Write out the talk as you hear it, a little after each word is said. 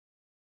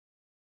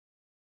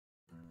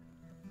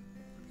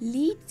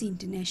Leeds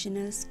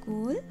International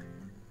School,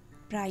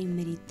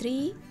 Primary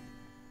 3,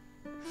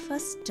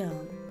 First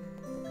Term,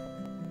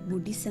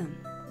 Buddhism.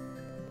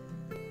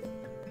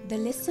 The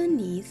lesson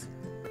is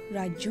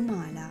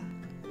Rajjumala.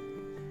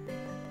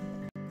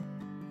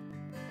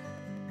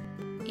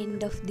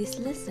 End of this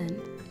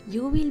lesson,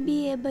 you will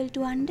be able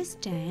to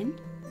understand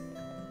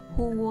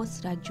who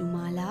was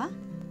Rajjumala,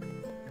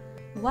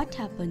 what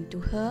happened to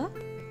her,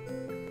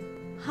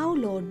 how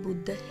Lord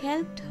Buddha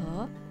helped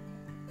her,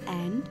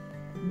 and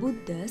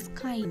Buddha's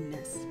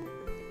kindness.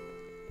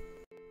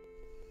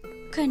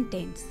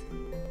 Contents: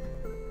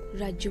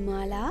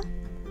 Rajjumala,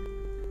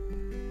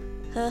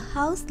 her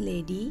house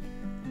lady,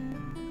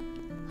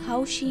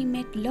 how she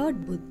met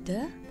Lord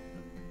Buddha,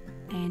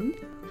 and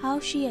how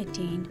she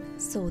attained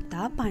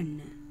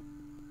Sotapanna.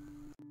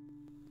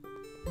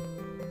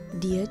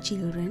 Dear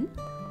children,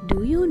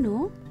 do you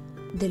know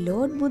the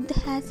Lord Buddha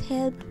has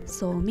helped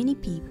so many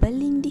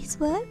people in this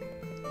world?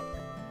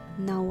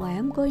 Now I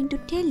am going to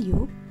tell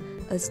you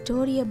a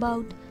story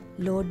about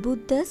Lord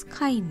Buddha's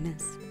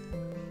kindness.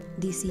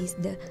 This is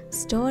the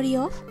story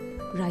of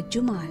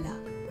Rajjumala.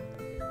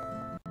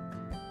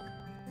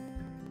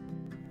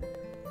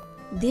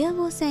 There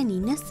was an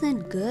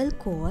innocent girl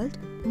called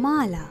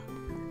Mala.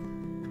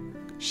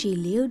 She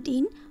lived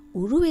in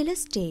Uruvela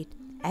state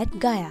at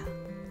Gaya.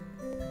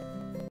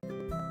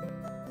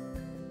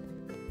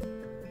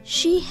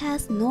 She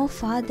has no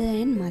father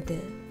and mother.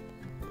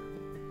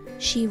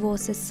 She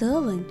was a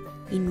servant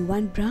in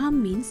one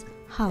Brahmin's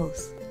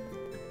house.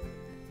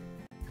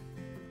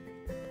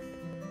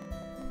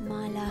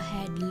 Mala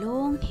had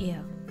long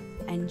hair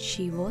and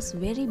she was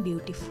very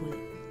beautiful.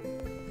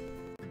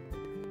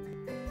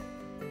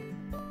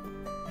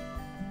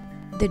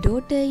 The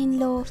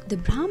daughter-in-law of the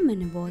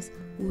Brahmana was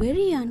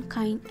very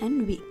unkind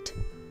and wicked.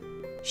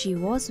 She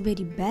was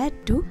very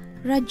bad to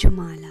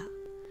Rajjumala,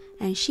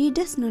 and she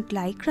does not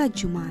like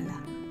Rajjumala.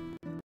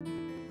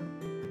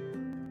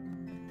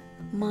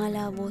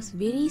 Mala was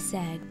very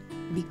sad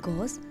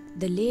because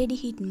the lady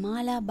hit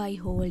Mala by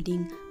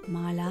holding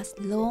Mala's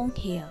long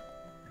hair.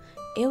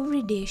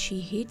 Every day she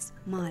hits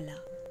Mala.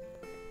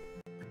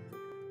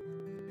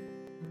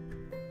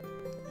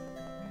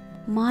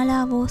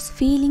 Mala was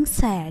feeling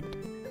sad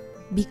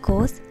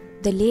because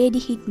the lady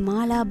hit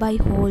Mala by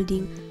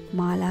holding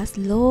Mala's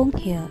long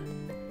hair.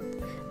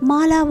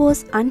 Mala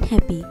was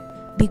unhappy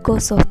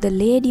because of the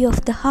lady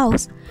of the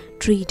house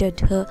treated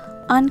her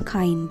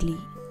unkindly.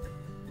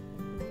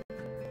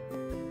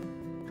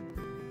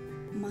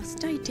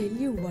 Must I tell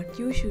you what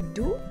you should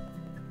do?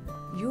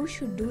 You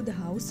should do the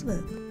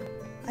housework.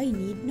 I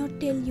need not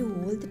tell you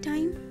all the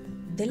time,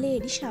 the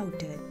lady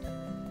shouted.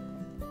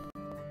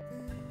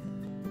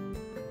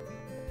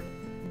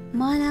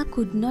 Mala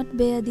could not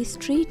bear this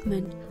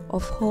treatment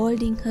of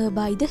holding her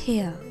by the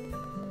hair.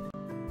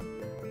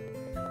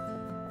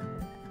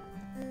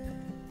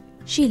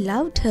 She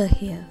loved her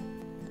hair,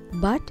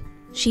 but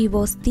she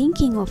was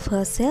thinking of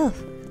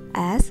herself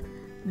as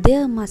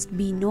there must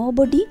be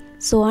nobody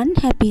so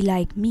unhappy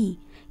like me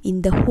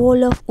in the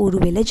whole of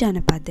Uruvela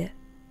Janapada.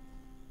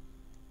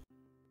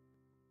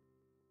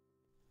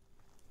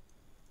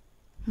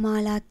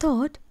 Mala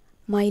thought,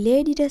 my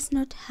lady does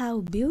not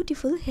have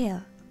beautiful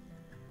hair.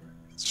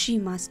 She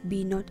must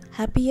be not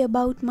happy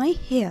about my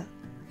hair.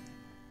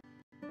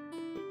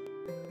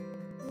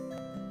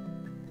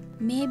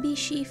 Maybe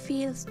she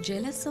feels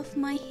jealous of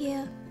my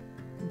hair.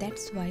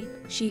 That's why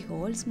she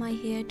holds my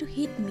hair to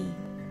hit me,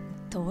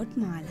 thought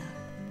Mala.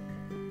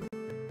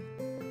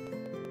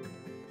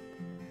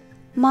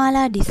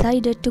 Mala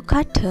decided to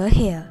cut her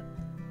hair.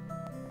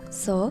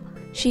 So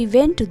she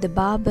went to the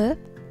barber,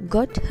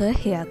 got her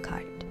hair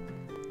cut.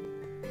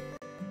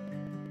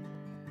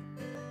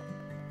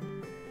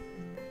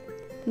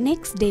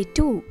 Next day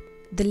too,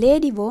 the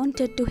lady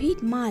wanted to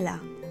hit Mala.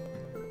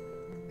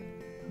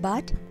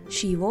 But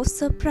she was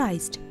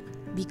surprised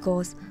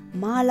because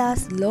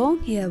Mala's long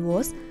hair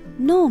was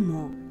no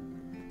more.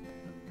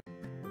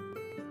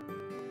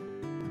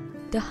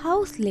 The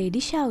house lady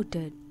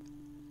shouted,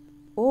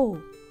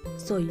 "Oh,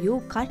 so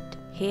you cut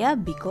hair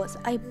because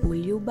I pull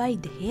you by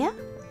the hair?"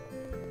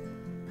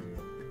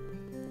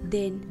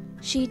 Then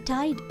she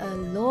tied a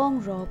long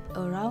rope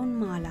around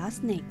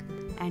Mala's neck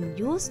and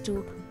used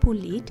to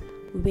pull it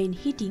when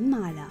hitting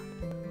Mala.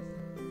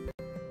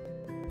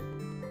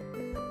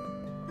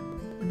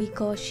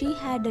 Because she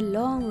had a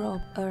long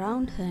rope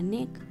around her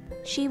neck,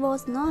 she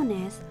was known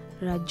as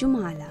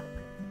Rajjumala.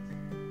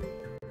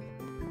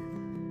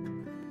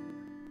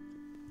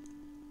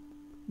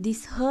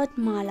 This hurt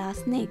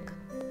Mala's neck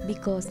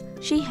because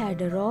she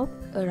had a rope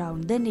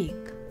around the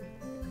neck.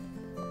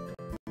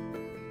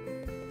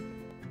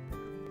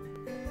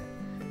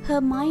 Her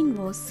mind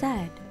was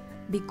sad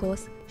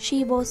because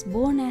she was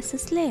born as a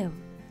slave,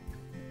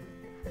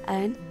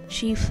 and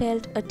she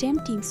felt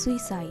attempting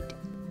suicide.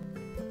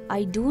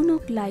 I do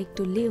not like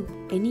to live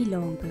any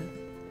longer.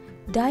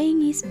 Dying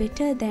is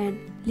better than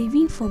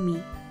living for me,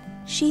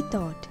 she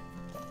thought.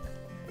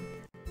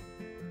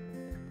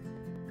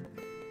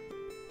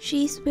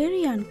 She is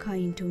very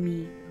unkind to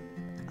me.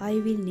 I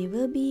will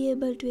never be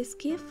able to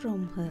escape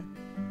from her,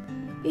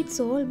 It's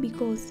all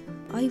because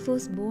I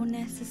was born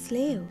as a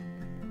slave.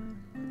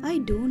 I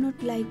do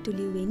not like to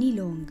live any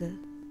longer.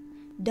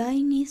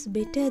 Dying is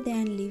better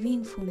than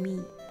living for me.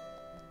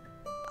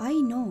 I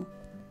know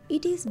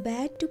it is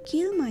bad to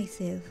kill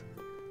myself.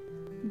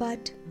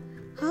 But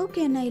how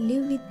can I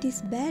live with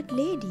this bad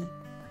lady?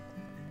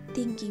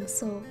 Thinking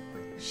so,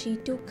 she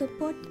took a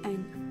pot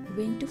and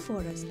went to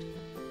forest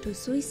to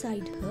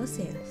suicide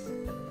herself.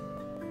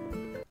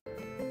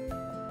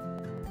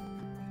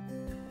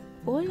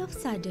 All of a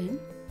sudden,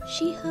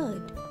 she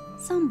heard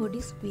somebody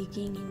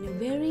speaking in a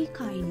very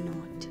kind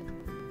note.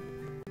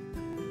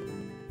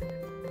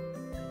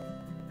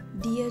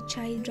 Dear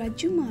child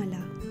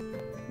Rajjumala,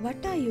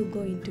 what are you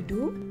going to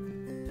do?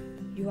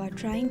 You are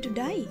trying to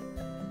die.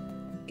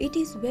 It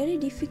is very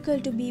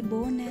difficult to be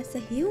born as a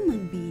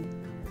human being.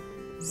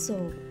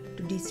 So,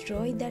 to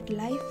destroy that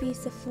life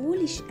is a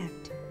foolish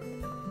act.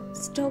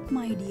 Stop,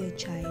 my dear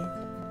child.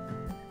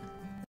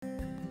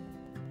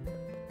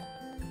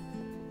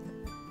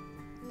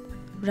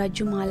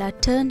 Rajjumala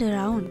turned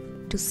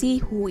around to see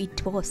who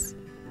it was.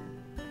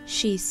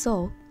 She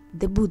saw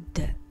the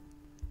Buddha.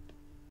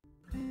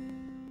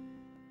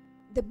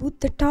 The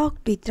Buddha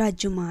talked with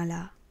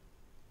Rajjumala.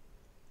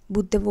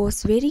 Buddha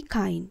was very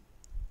kind.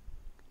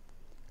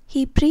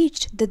 He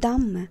preached the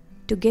Dhamma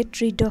to get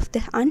rid of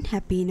the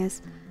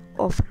unhappiness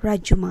of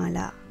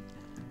Rajjumala.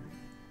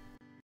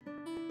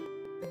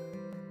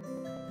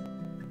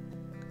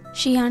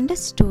 She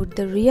understood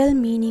the real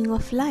meaning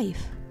of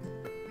life.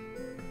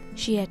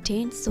 She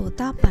attained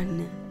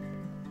Sotapanna.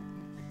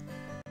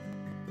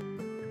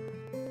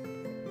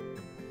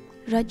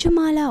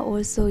 Rajjumala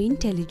also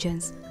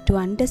intelligence to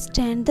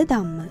understand the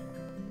Dhamma.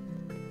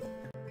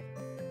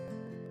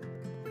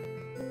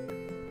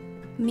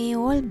 May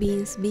all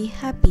beings be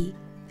happy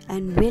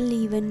and well,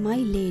 even my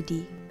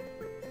lady.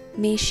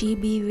 May she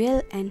be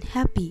well and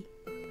happy.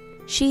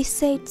 She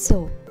said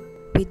so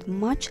with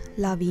much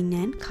loving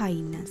and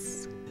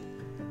kindness.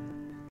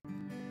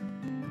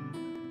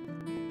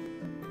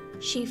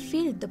 She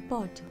filled the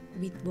pot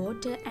with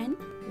water and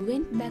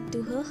went back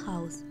to her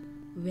house,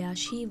 where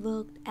she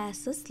worked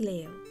as a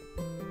slave.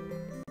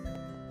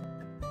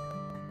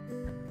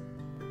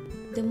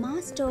 The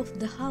master of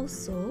the house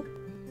saw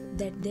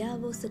that there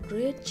was a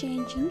great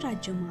change in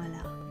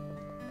Rajjumala.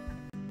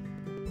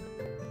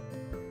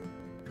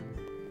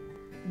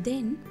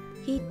 Then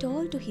he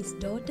told to his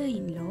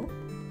daughter-in-law,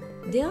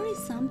 "There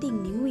is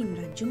something new in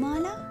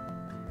Rajjumala.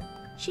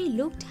 She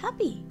looked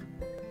happy.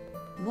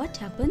 What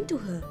happened to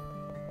her?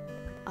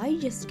 I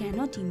just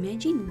cannot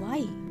imagine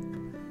why."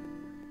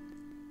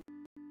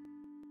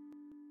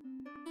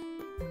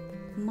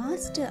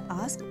 Master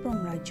asked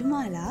from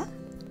Rajjumala,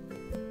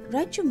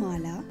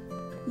 "Rajjumala,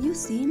 you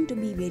seem to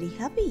be very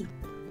happy.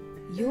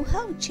 You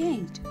have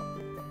changed.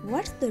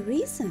 What's the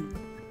reason?"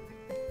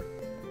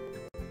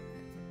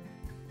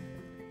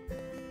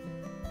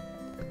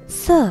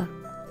 "Sir,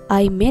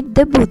 I met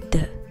the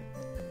Buddha.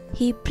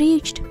 He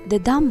preached the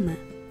Dhamma.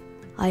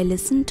 I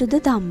listened to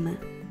the Dhamma,"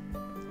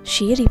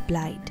 she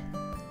replied.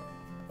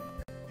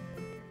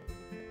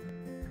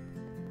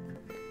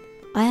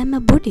 "I am a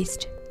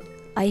Buddhist.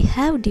 I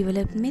have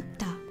developed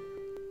metta.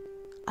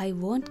 I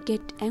won't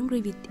get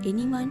angry with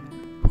anyone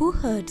who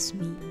hurts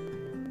me."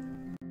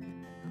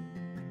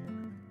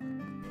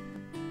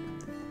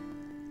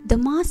 The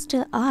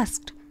master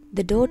asked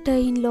the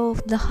daughter-in-law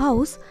of the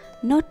house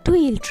not to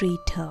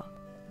ill-treat her.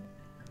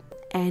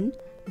 And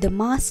the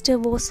master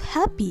was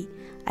happy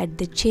at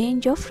the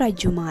change of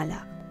Rajjumala.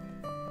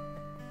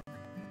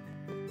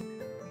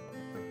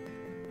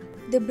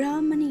 The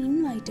Brahmani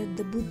invited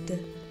the Buddha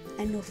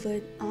and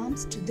offered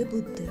alms to the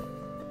Buddha.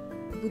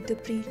 Buddha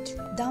preached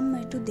Dhamma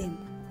to them.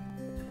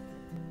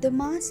 The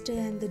master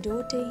and the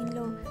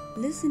daughter-in-law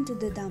listened to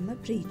the Dhamma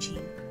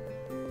preaching.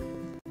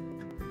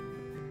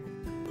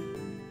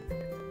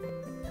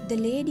 The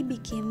lady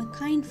became a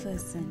kind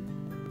person.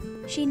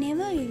 She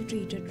never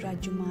ill-treated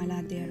Rajjumala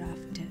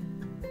thereafter.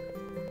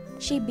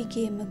 She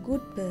became a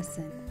good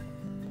person.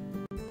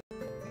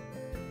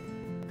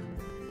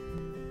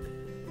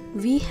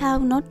 We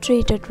have not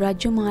treated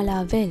Rajjumala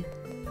well.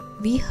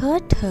 We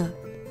hurt her.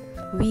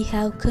 We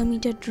have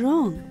committed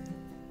wrong.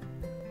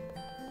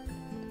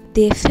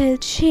 They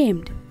felt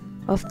ashamed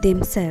of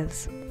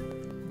themselves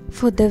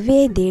for the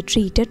way they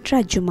treated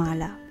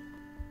Rajjumala.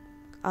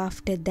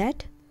 After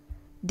that,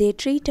 they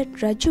treated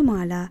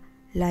Rajjumala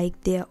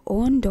like their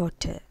own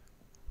daughter.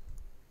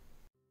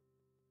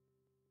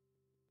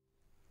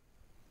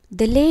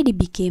 The lady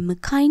became a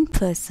kind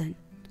person.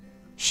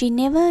 She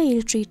never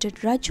ill-treated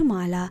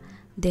Rajjumala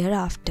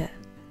thereafter.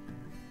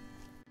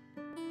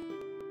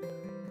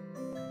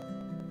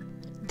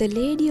 The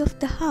lady of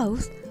the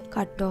house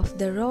cut off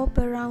the rope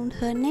around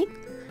her neck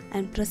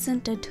and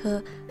presented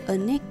her a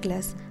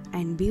necklace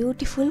and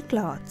beautiful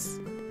clothes.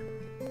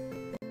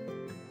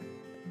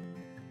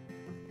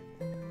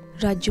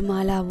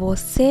 Rajjumala was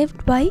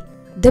saved by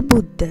the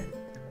Buddha.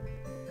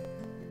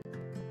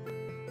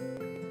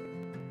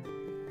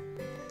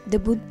 The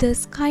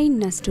Buddha's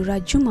kindness to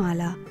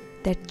Rajjumala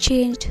that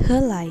changed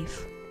her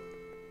life.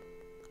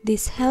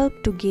 This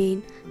helped to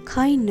gain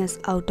kindness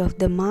out of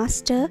the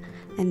master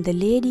and the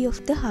lady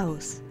of the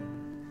house.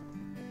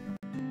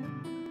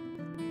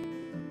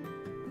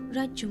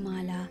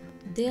 Rajjumala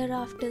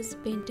thereafter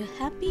spent a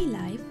happy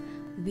life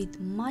with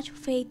much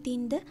faith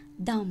in the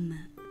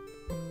Dhamma.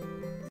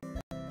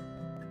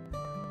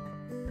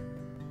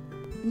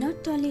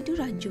 Not only to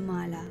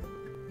Rajjumala,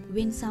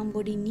 when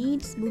somebody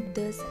needs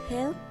Buddha's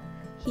help,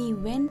 he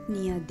went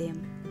near them.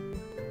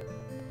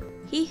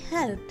 He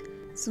helped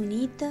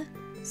Sunita,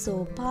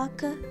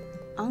 Sopaka,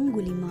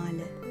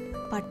 Angulimala,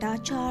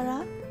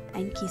 Patachara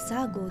and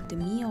Kisa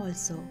Gotami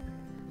also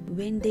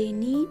when they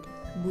need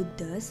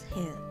Buddha's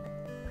help.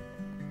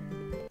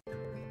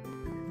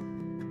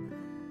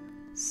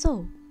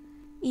 So,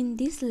 in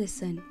this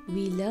lesson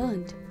we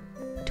learned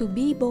to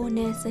be born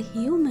as a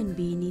human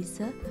being is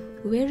a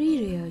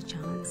very rare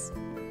chance.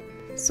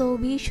 So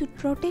we should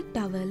protect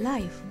our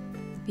life.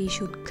 We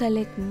should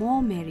collect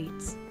more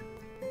merits.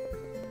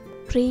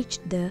 Preach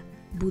the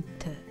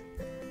Buddha.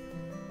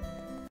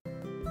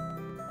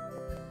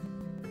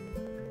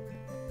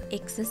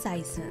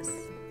 Exercises.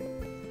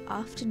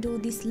 After do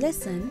this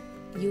lesson,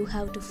 you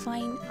have to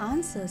find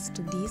answers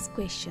to these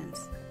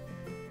questions.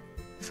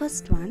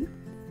 First one,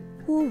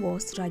 who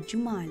was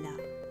Rajjumala?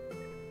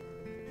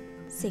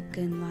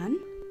 Second one,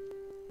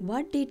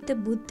 what did the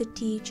Buddha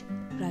teach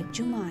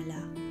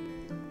Rajjumala?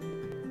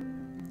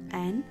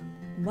 And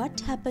what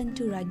happened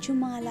to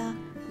Rajjumala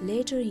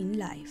later in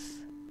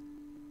life?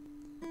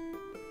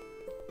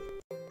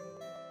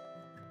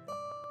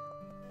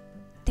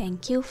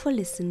 Thank you for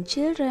listening,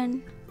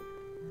 children.